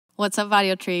What's up,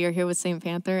 Audiotree? You're here with St.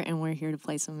 Panther, and we're here to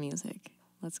play some music.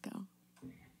 Let's go.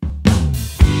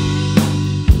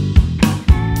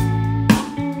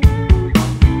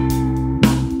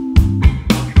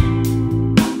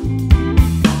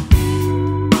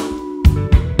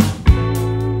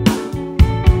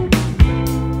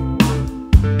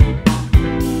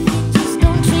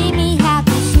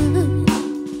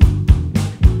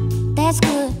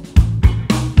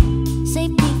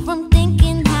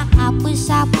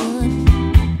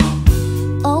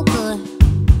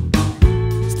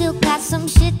 Some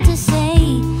shit to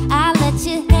say, I let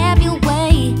you have your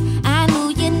way. I knew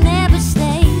you'd never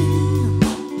stay,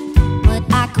 but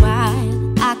I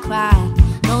cried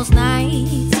those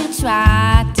nights you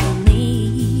tried to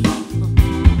leave.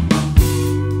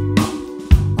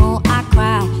 Oh, I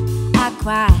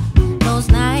cried those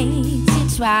nights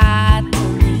you tried to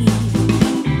leave.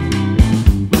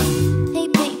 Hey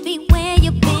baby, where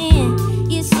you been?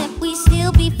 You said we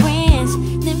still be friends,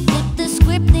 then flip the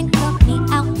script and cut me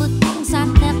out for things I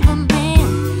never meant.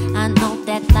 I know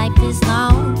that life is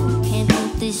long, can't do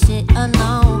this shit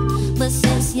alone, but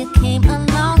since you came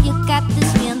along, you got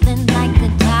this feeling like a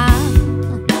job,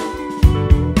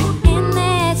 and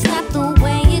that's not the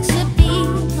way it should be.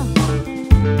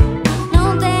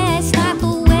 No, that's not the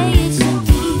way it should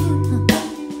be.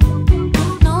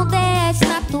 No, that's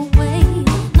not the way.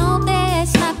 No,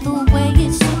 that's not the way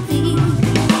it should be.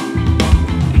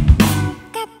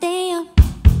 Goddamn.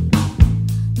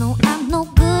 No, I'm no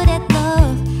good at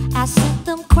love. I sent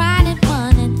them crying and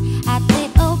running. I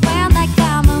played around like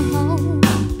I'm a hoe,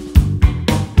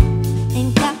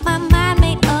 and got my mind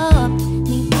made up.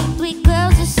 Need me 3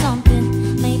 girls or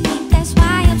something. Maybe that's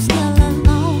why I'm still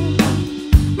alone.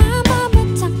 My mama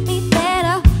taught me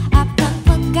better. I've done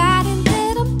forgotten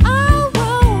that I'm all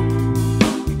wrong.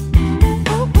 Ooh,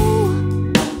 ooh,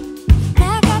 ooh.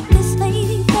 Now I got this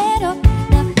lady fed up.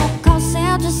 That phone call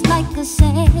sound just like a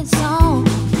sad song.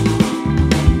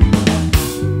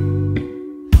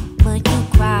 But you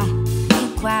cry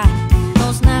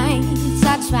those nights I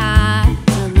tried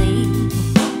to leave.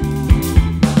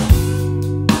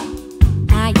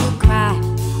 How you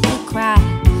cry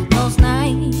those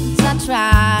nights I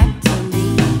tried to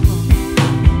leave.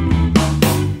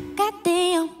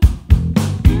 Goddamn,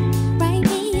 write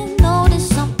me and notice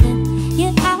something. You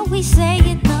always say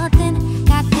it nothing.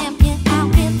 Goddamn, you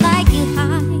out here like you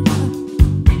high.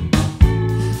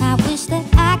 I wish that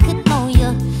I could know you.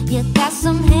 You got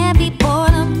some heavy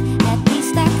boredom. At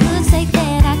least I could say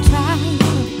that I tried.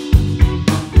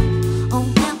 Oh,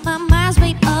 now my mind's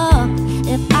made up.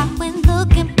 If I went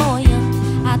looking for you,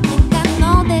 I think I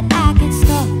know that I get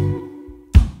stuck.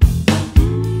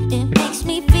 It makes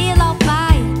me feel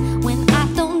alright when I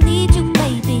don't need you,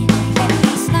 baby. At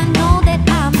least I know that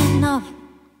I'm enough.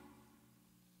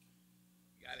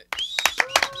 Got it.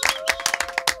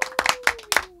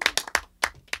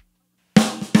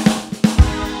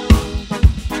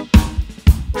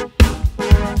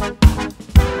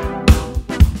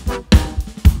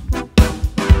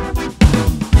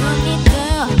 Honey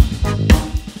girl,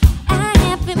 I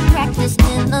haven't practiced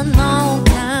in a long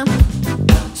time,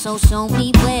 so show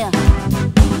me where.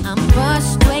 I'm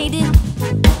frustrated.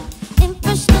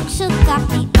 Infrastructure got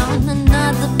me on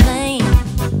another plane,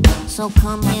 so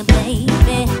come here,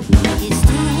 baby. It's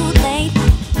too late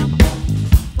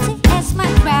to ask my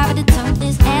driver to turn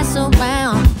this ass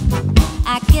around.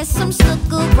 I guess I'm stuck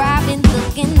arriving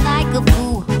looking like a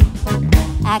fool.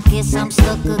 I guess I'm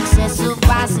stuck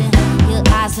accessorizing. Your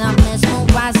eyes are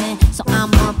mesmerizing, so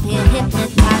I'm up here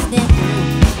hypnotizing.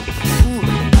 Ooh,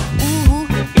 ooh, ooh.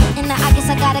 And I guess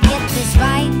I gotta get this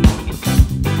right.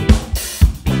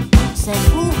 Say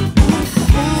ooh, ooh,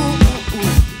 ooh, ooh.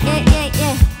 Yeah, yeah,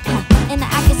 yeah. And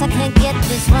I guess I can't get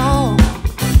this wrong.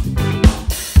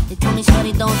 They told me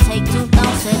shorty don't take too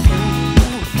long. Said ooh,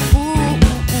 ooh,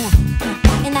 ooh,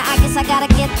 ooh. And I guess I gotta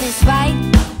get this right.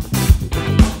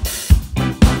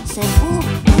 Said ooh, ooh,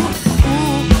 ooh,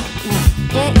 ooh.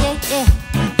 Yeah, yeah, yeah.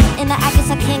 And I guess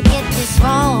I can't get this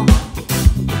wrong.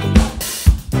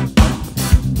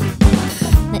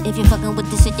 Now if you're fucking with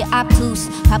this shit, you're obtuse.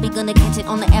 Probably gonna catch it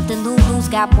on the afternoon news.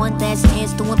 Got one last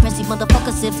chance to impress these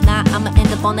motherfuckers. If not, I'ma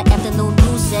end up on the afternoon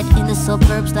news set. In the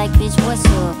suburbs like, bitch, what's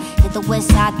up? Hit the west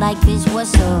side like, bitch,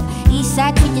 what's up? East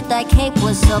side treat you like, hey,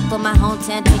 what's up? But my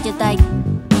hometown treat you like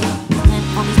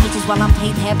on these bitches while I'm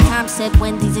paid halftime. Said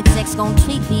when these execs gon'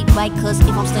 treat me right. Cause if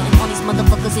I'm stunting on these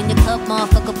motherfuckers in your club,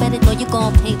 motherfucker, better know you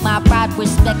gon' pay my pride.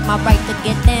 Respect my right to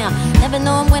get down. Never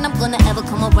know when I'm gonna ever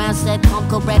come around. Said come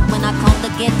correct when I come to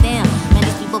get down. Man,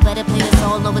 these people better play this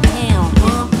all over town.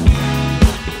 Ooh,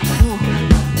 ooh,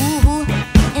 ooh.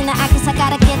 And I guess I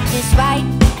gotta get this right.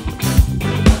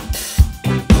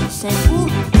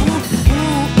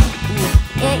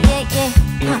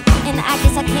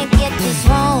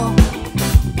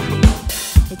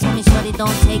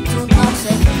 don't take too long.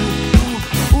 Say ooh,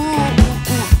 ooh,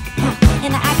 ooh, ooh.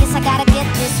 And I guess I gotta get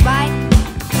this right.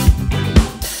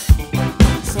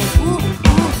 Say ooh, ooh,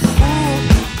 ooh,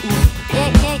 ooh. Yeah,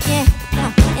 yeah,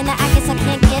 yeah. And I guess I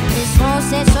can't get this wrong.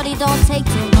 Said shorty don't take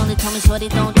too long. They told me shorty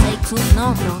don't take too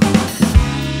long. No.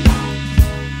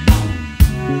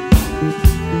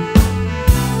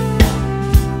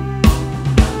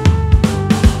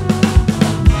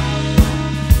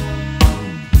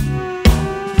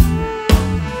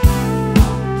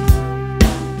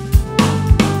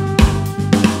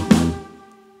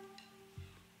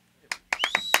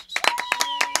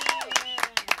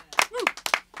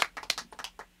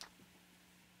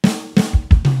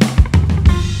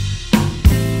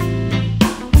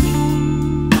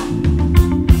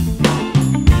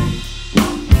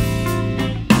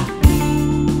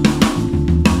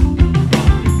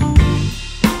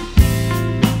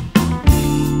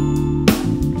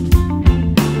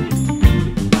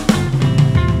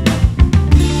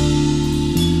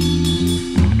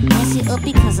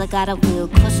 I got a real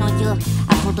crush on you.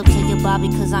 I pulled up to your bar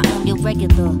because I am your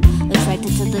regular.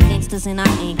 Attracted to the gangsters and I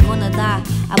ain't gonna lie.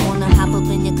 I wanna hop up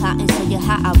in your car and show you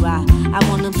how I ride. I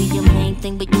wanna be your main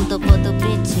thing, but you the other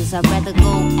bitches. I'd rather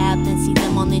go out than see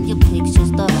them all in your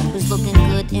pictures. The was looking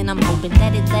good and I'm hoping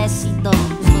that it lasts. See, the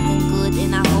was looking good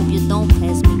and I hope you don't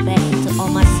pass me back to all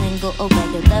my single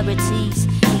irregularities.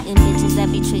 Eating bitches that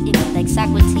be treating me like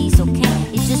Socrates. Okay,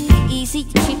 it just be easy.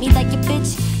 You treat me like a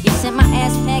bitch. You sent my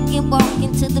ass back and walk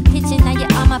into the picture. Now you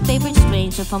are my favorite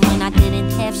stranger from when I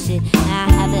didn't have shit. Now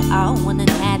I have it all, wanna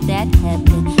have that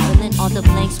happen. Filling all the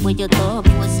blanks where your love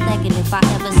was lacking. If I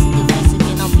ever see your face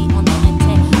again, I'll be on the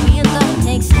intent. Real love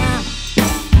takes time.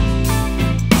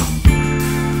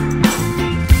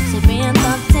 So real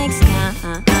love takes time.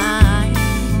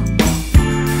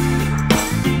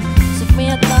 So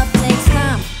real love takes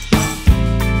time.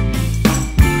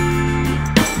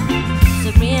 So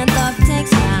real love takes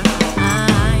time.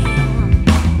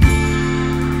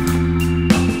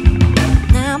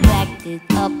 It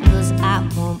up cause I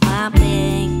want my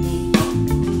baby.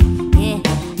 Yeah,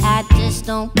 I just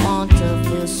don't want to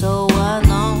feel so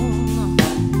alone.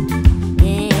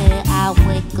 Yeah, I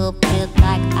wake up feel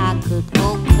like I could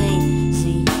go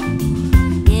crazy.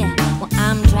 Yeah, well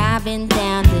I'm driving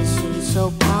down the street,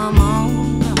 so come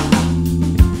on.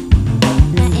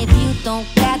 Now if you don't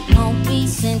got no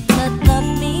reason to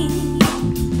love me,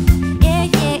 yeah,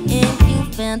 yeah, if you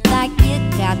feel like you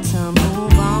got to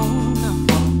move on,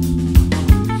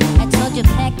 you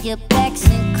pack your bags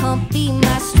and come be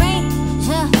my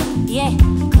stranger. Yeah,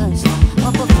 cause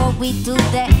but before we do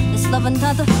that, let's love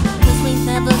another. Cause we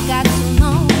never got to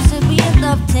know. So real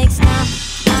love takes time.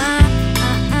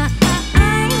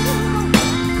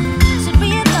 So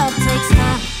real love takes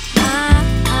time.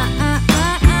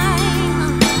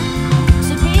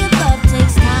 So real love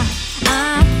takes time.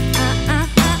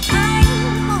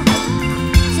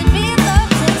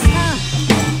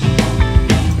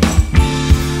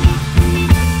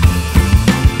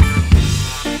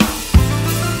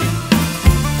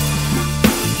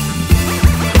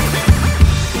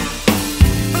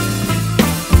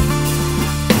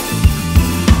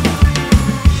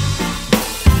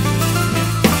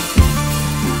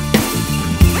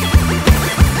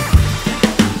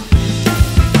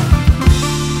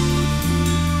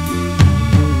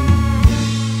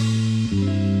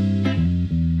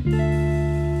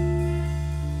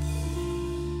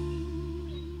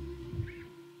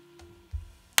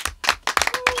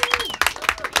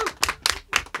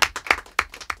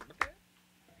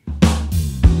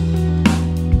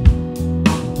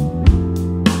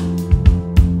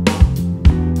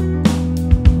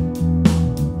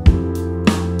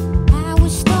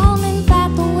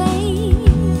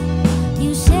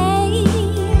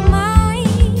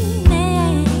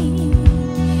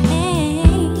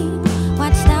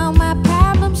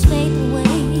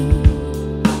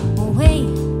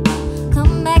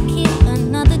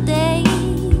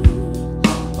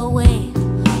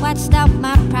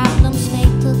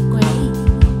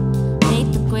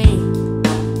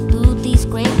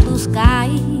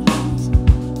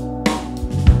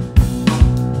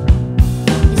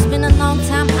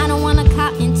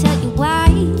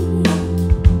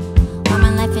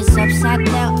 Upside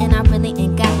down and I really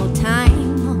ain't got no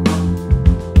time.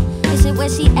 Is it where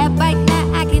she at right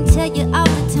now? I can tell you all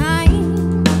the time.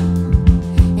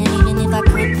 And even if I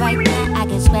could right now, I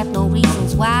can scrap no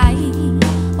reasons why.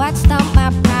 Watched all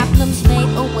my problems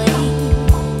fade away,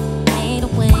 fade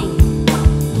away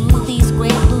through these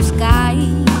gray blue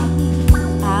skies.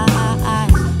 I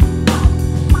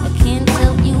can't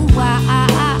tell you why.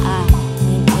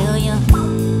 Can't tell you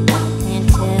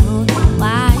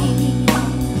why.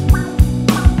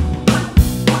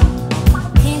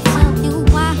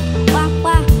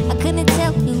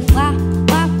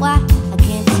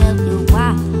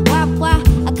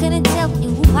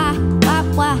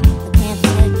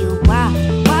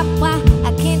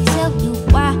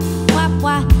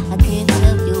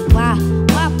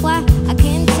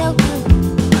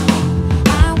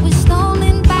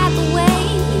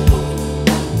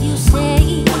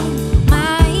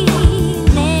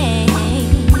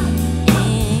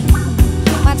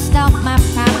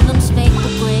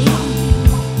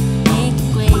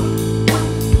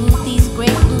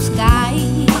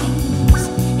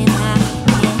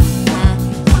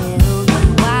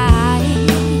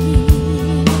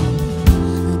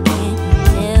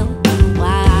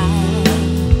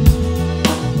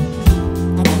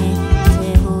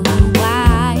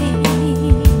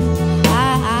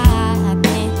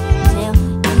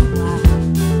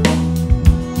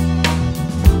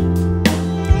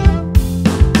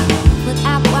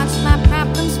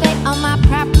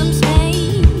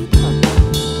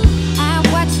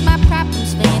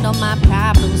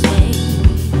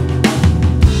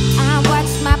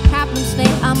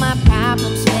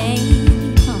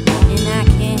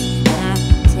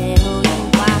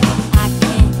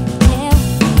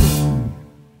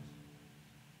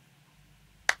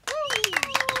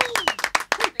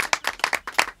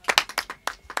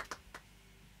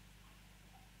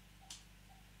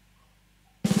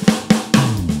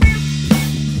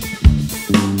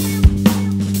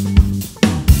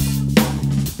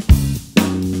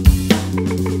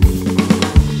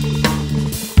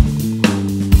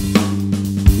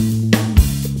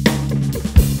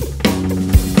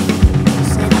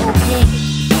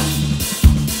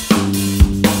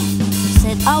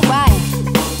 said, alright.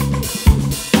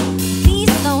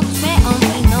 Please don't tread on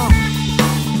me, no.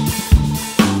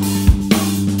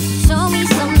 Show me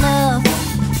some love.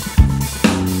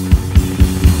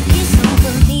 It's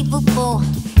unbelievable.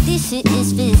 This shit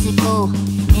is physical.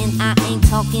 And I ain't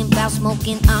talking about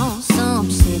smoking on some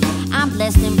shit. I'm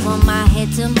blessed and from my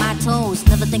head to my toes.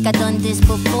 Never think I done this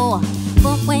before.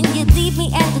 But when you leave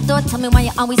me at the door, tell me why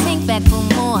you always hang back for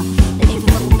more. Then if you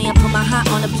fuck with me, I put my heart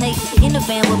on the plate. In the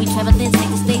van where we travel, then take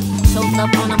the state. Showed up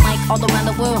on a mic all around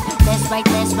the world. That's right,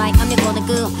 I'm your golden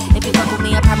girl. If you fuck with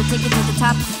me, I'll probably take you to the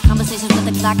top. Conversations with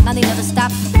the clock, now they never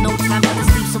stop. No time for the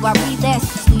sleep, so I read that.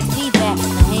 Sweet feedback.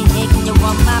 Now hey, can you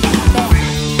run my feedback?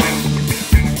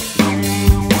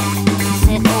 She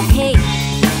said, okay.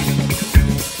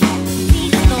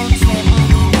 Please don't tread on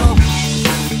me, no.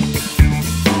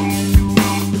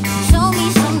 Show me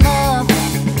some love.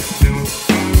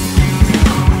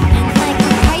 And like a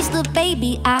Chrysler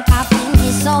baby, I hop in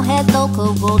it, so hello,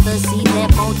 Corolla. See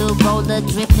that Motorola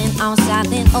drifting on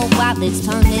silent. Oh wow, let's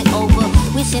turn it over.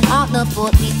 Wishing all the 4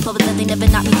 feet clover that they never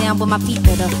knock me down with my feet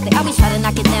better. They always try to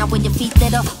knock it down with your feet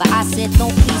better. But I said, no,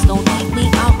 please don't leave me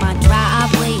on my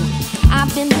driveway.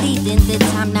 I've been leading the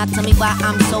time, now tell me why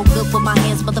I'm so good with my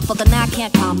hands, motherfucker, now I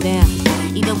can't calm down.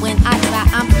 Even when I try,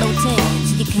 I'm floating,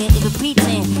 so you can't even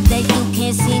pretend that you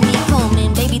can't see me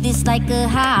coming. Baby, this like a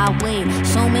highway,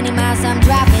 so many miles I'm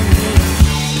driving it.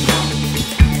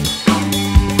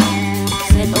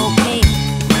 Said okay,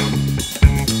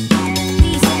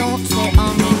 please don't tread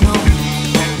on me, no.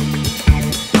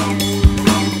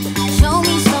 Show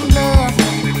me some love.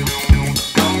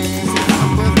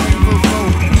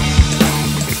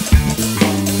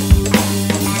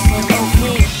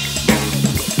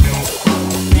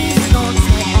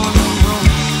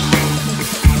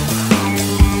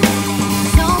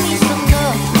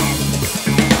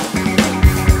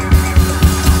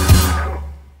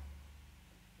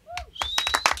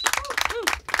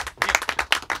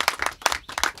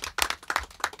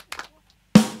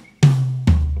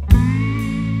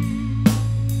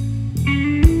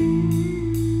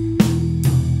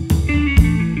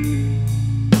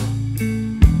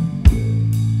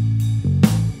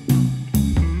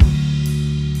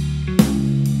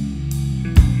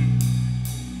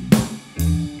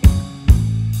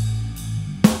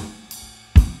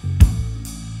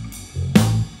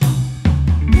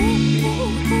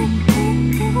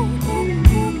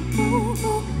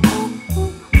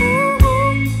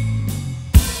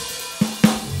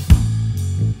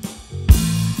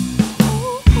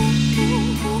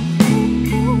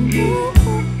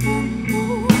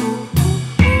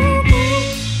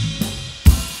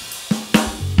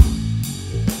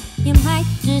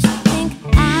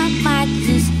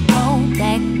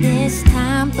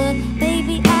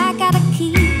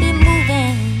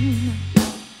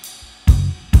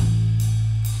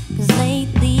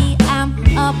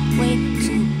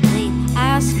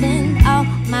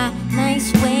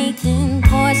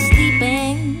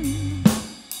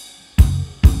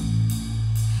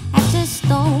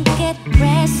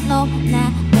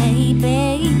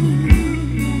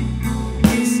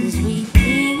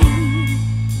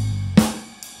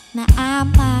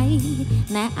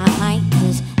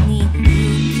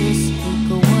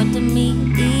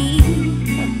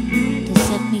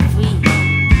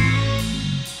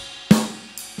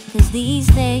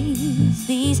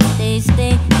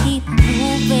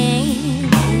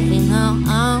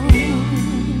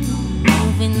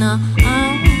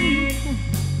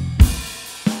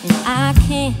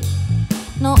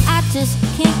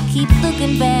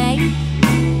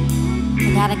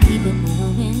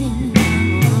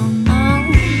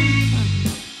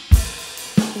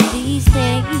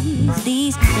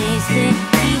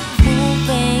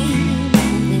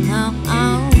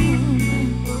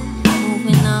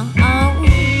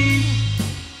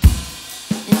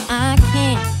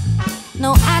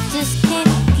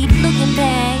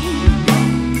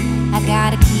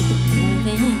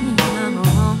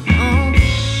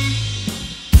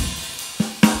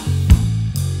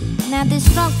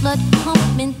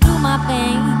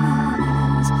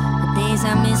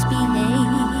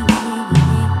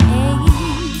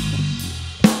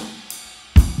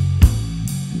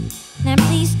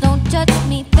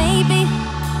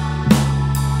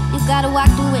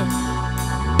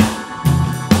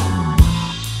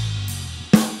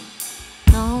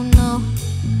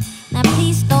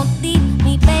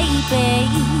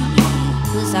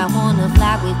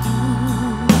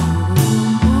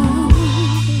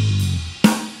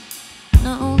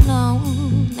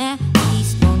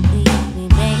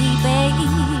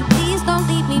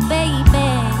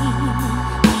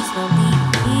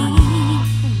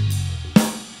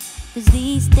 'Cause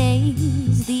these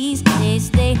days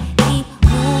they keep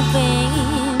moving,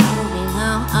 moving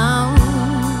on,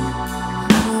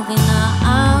 moving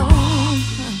on.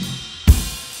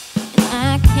 And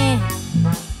I can't,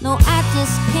 no, I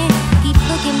just can't keep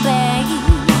looking back.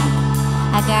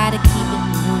 I gotta keep it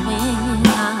moving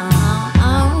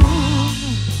on.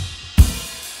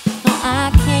 No,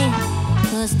 I can't,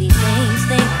 'cause these days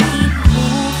they keep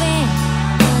moving,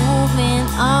 moving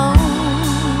on,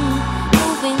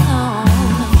 moving on.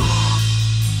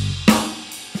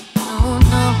 Oh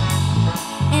no,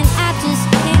 and I just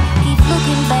can't keep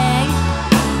looking back.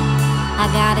 I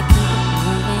gotta keep it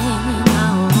moving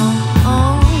on.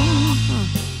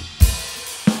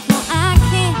 No, I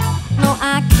can't, no,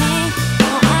 I can't,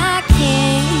 no, I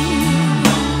can't.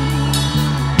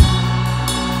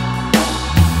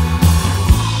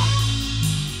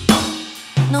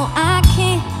 No, I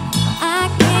can't, no, I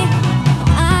can't, no,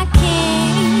 I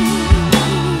can't.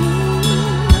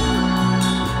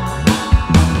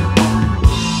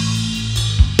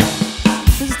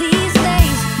 'Cause these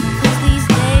days,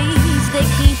 they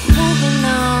keep moving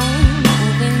on,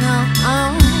 moving on,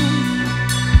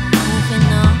 moving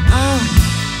on.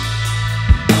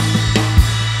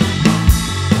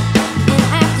 And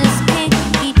I just can't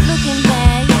keep looking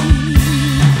back.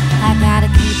 I gotta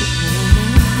keep it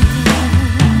moving.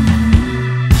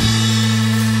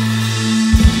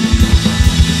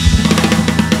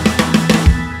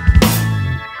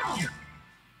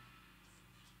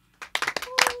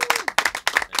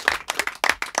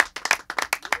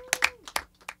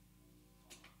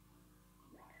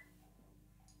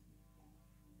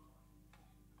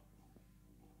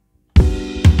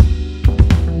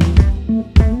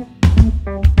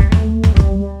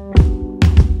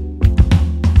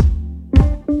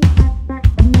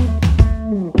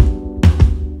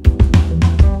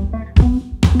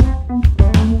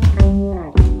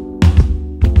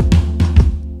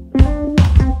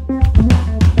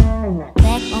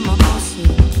 Back on my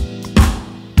bullshit.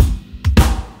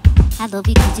 I love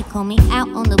you 'cause you call me out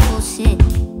on the bullshit.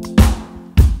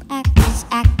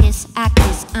 I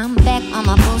guess I'm back on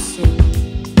my bullshit.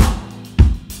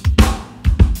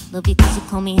 Love you 'cause you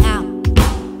call me out.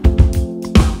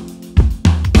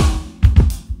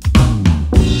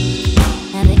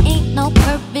 Now there ain't no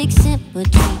perfect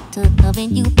symmetry to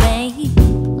loving you, babe.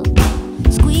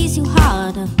 Squeeze you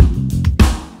harder,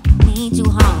 need you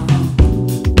harder.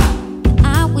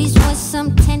 I always want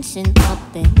some tension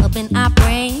up in our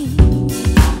brain.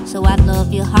 So I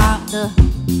love you harder,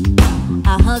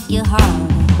 I hug you harder.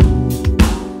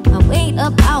 I wait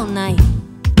up all night,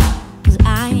 'cause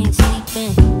I ain't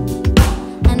sleeping.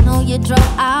 I know you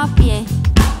drove off, yeah,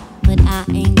 but I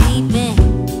ain't leaving.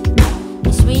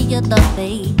 It's real love,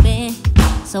 baby,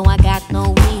 so I got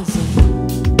no reason.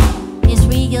 It's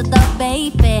real love,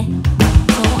 baby,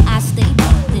 so I stay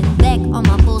putting back on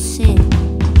my bullshit.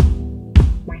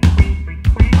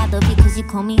 I love you 'cause you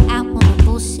call me out on the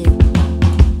bullshit.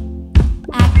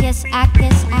 I guess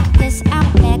I'm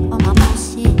back on my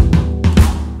bullshit.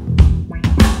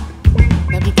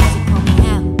 Love you 'cause you call me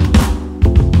out.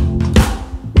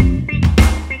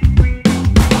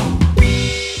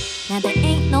 Now there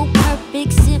ain't no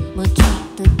perfect symmetry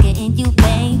to getting you,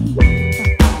 babe.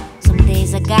 Some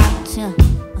days I got you,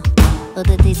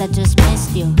 other days I just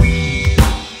missed you.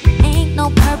 Ain't no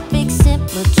perfect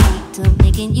symmetry to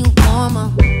making you warmer.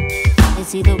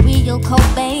 It's either real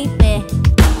cold, baby,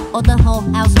 or the whole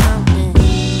house burning.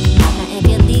 Now if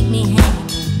you leave me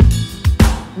hanging,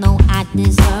 no, I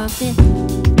deserve it.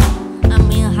 I'm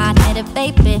real hot-headed,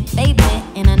 baby,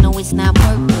 and I know it's not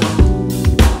worth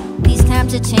it. These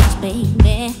times have changed,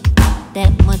 baby,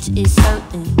 that much is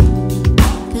certain.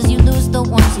 'Cause you lose the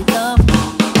ones you love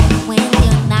when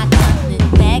you're not coming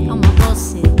back on my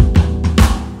bullshit.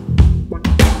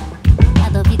 I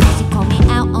love you 'cause you call me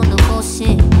out on the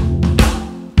bullshit.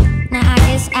 Now I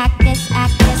guess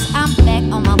I'm back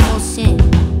on my bullshit.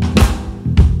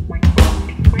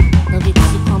 Love you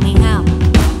 'cause you call me out.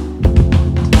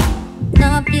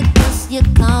 Love you 'cause you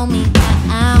call me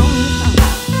out.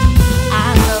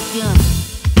 I love you.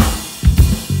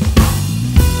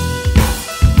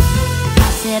 I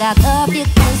said I love you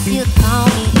 'cause you call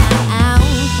me out.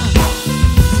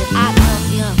 Said I love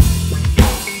you.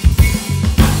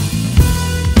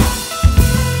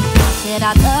 Said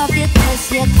I love you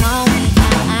 'cause you call me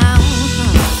out.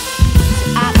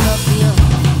 Said I love you.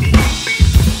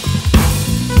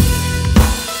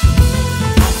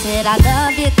 Said I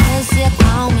love you 'cause you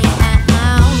call me out.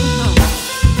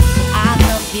 Said I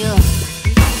love you.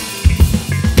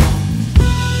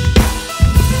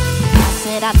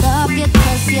 Said I love you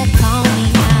 'cause you call me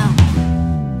out.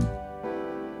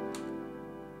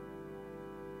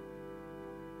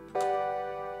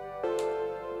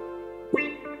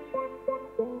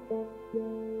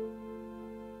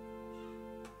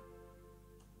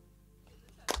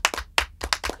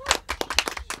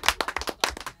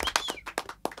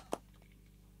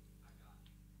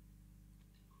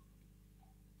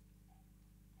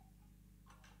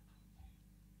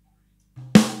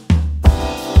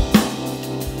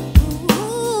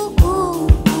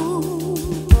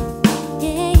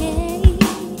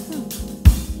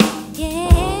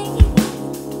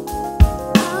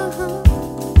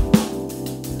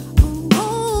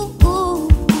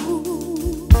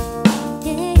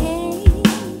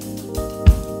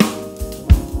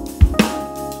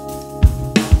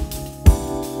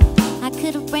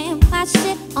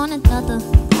 on another,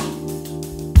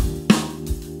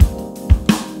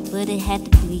 but it had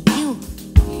to be you.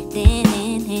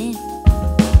 Then,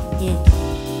 yeah,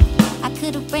 I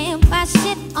could've ran my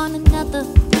shit on another,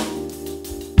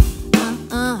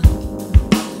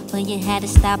 but you had to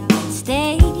stop and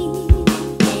stay.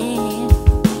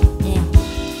 Yeah.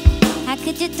 How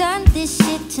could you done this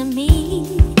shit to me?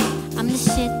 I'm the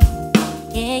shit,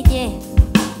 yeah.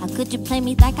 How could you play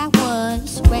me like I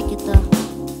was regular?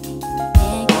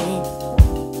 Yeah.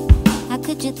 How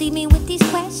could you leave me with these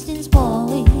questions,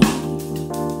 boy?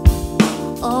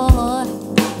 Oh,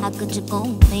 how could you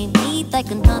go play me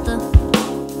like another?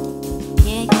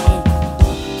 Yeah.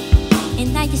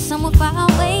 And now you're somewhere far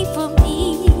away from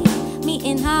me,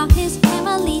 meeting all his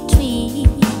family tree.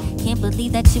 Can't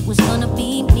believe that shit was gonna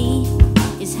be me.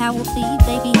 It's how it be,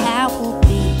 baby, how it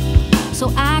be.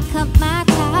 So I cut my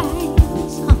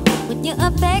ties with your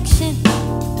affection.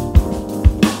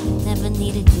 Never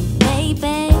needed you,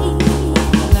 baby.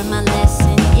 Learn my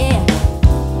lesson, yeah.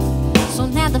 So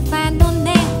now the final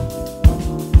nail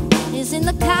is in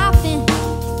the coffin.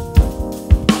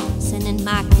 Sending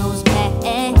my clothes back,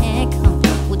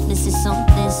 witnessing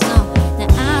something, Now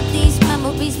all these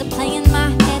memories that play in my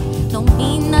head don't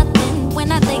mean nothing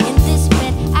when I lay in this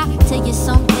bed. I tell you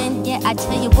something, yeah, I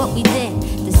tell you what we did.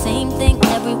 The same thing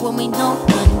everyone we know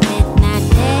done did. Now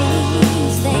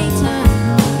days they turn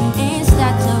and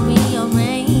start to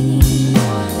rearrange.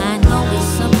 I know it's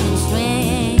something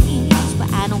strange, but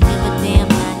I don't give a damn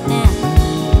right now.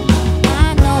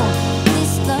 I know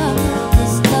this love,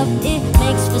 it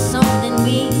makes for something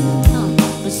real.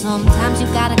 But sometimes you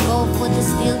gotta go for the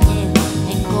steal,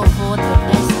 yeah, and go for the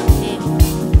best of it.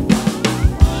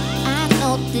 I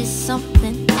know there's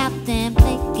something out there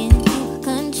making you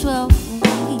control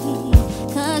me,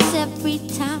 'cause every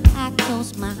time I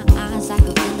close my eyes, I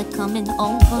can feel it coming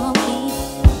over me.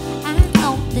 I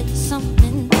know there's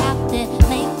something out there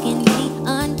making me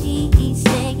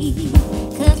uneasy,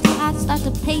 'cause I start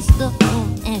to pace the room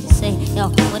and say, yo,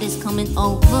 what is coming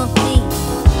over me?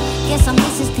 Guess I'm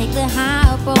missus take the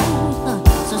high road,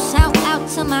 so shout out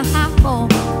to my high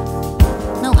road.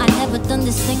 No, I never done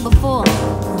this thing before,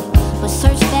 but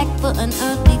search back for an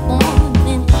early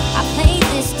warning. I play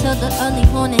this till the early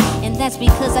morning, and that's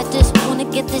because I just wanna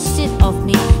get this shit off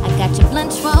me. I got your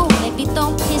lunch roll, baby,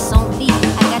 don't piss on me.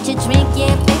 I got your drink,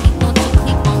 yeah, baby, don't you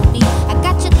creep on me. I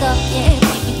got your love, yeah,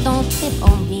 baby, don't trip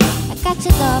on me. I got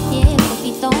your love, yeah,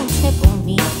 baby, don't trip on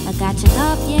me. I got your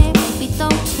love, yeah, baby,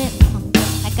 don't trip.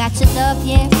 I got your love,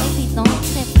 yeah, baby, don't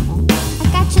trip on me. I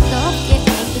got your love, yeah,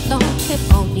 baby, don't trip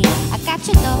on me. I got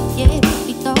your love, yeah,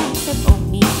 baby, don't trip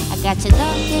on me. I got your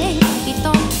love, yeah, baby,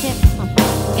 don't trip on me.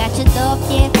 I got your love,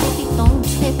 yeah, baby, don't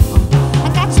trip on me. I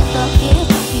got your love, yeah,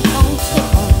 baby, don't trip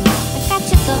on me. I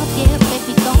got your love, yeah, baby,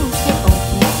 don't trip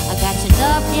on me. I got your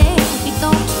love, yeah, baby,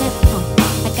 don't trip on me.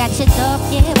 I got your love,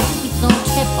 yeah, baby, don't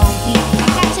trip on me. I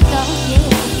got your love, yeah,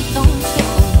 baby, don't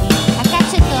trip on me. I got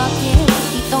your love, yeah,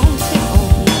 baby, don't trip on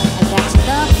me. I got your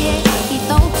love, yeah, baby,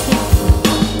 don't trip on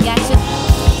me. Got your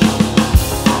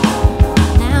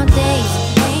nowadays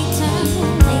they turn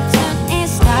and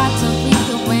start to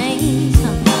rearrange.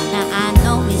 Now I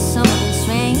know it's something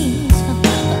strange,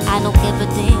 but I don't give a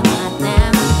damn right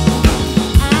now.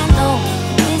 I know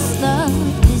this love,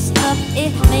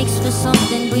 it makes for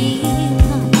something real.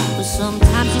 But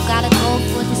sometimes you gotta go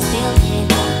for the steal,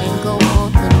 yeah, and go for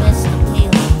the best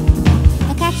appeal.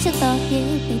 I got your love,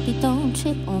 yeah, baby, don't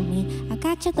trip on me. I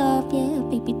got your love, yeah,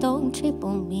 baby, don't trip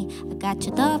on me. I got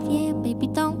your love, yeah, baby,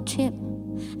 don't trip.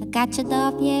 I got your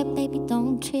love, yeah, baby,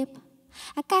 don't trip.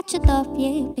 I got your love,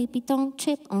 yeah, baby, don't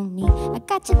trip on me. I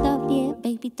got your love, yeah,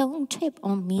 baby, don't trip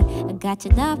on me. I got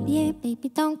your love, yeah, baby,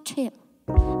 don't trip.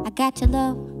 I got your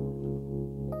love.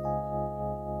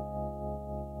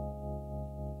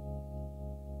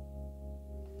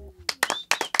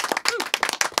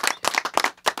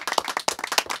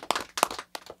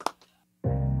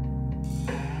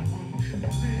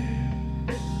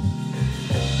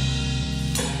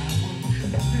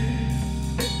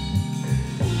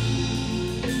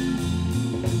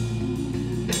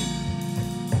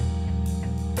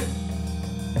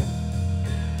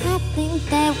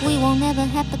 That we won't never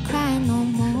have to cry no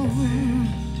more.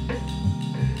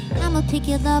 I'ma pick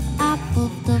your love off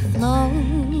of the floor.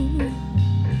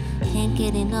 Can't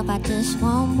get enough, I just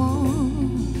want more.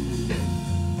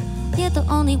 You're the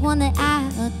only one that I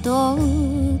adore.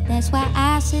 That's why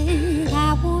I said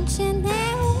I want you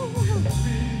now.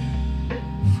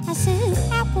 I said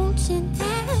I want you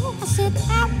now. I said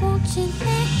I want you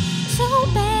now so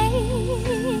bad.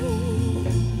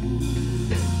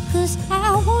 'Cause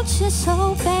I want you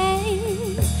so bad.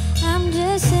 I'm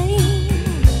just saying.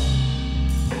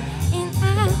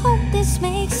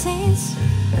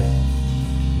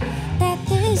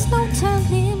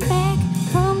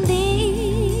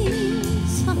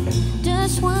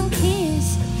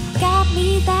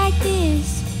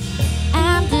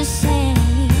 I'm just saying.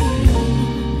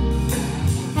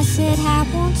 I said I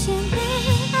want you now.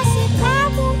 I said I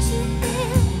want you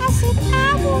now. I said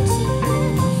I want you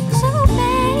now so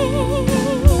bad.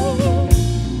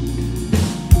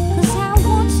 'Cause I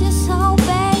want you so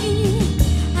bad.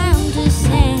 I'm just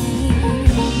saying.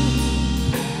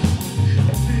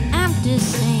 I'm just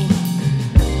saying.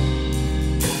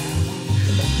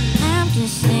 I'm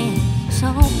just saying so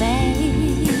bad.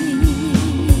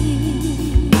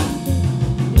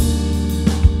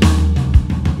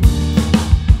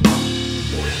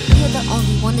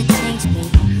 Only one to change me,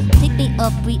 pick me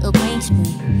up, rearrange me.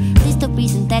 This the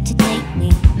reason that you take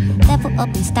me. Level up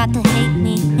and start to hate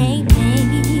me, hate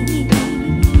me.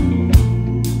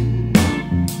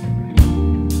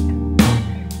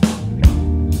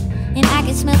 And I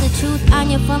can smell the truth on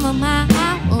you from a mile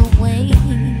away.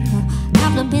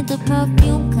 Compliment the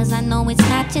perfume, 'cause I know it's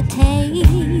not your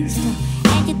taste.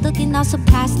 And you're looking all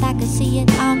surprised, I can see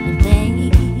it on your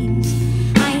face.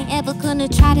 Ever gonna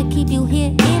try to keep you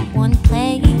here in one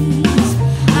place.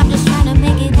 I'm just trying to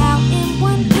make it out in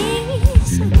one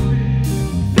piece.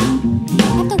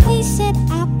 After we said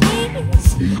our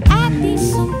piece, I need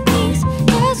some peace,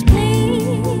 just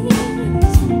please.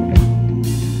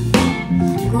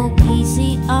 Go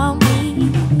easy on me.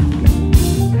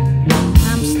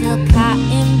 I'm still caught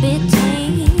in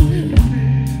between,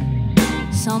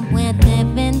 somewhere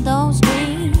living those dreams.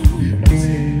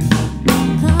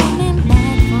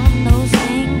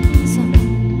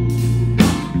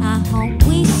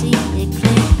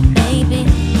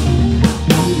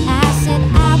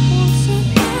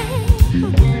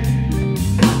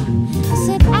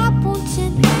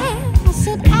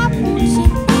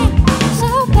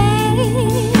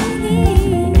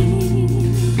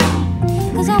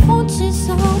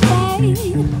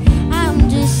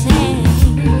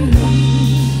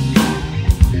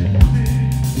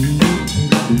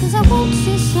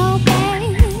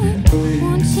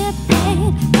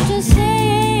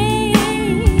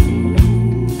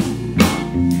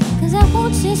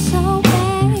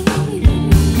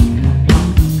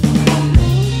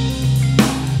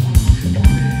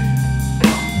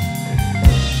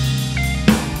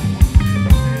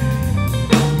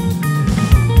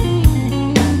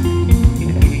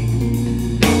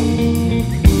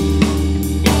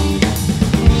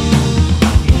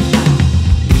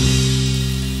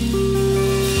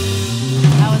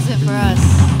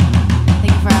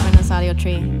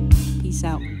 Audiotree. Peace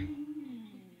out.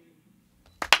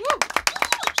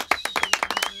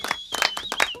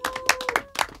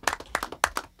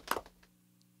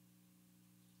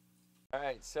 All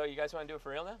right, so you guys want to do it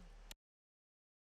for real now?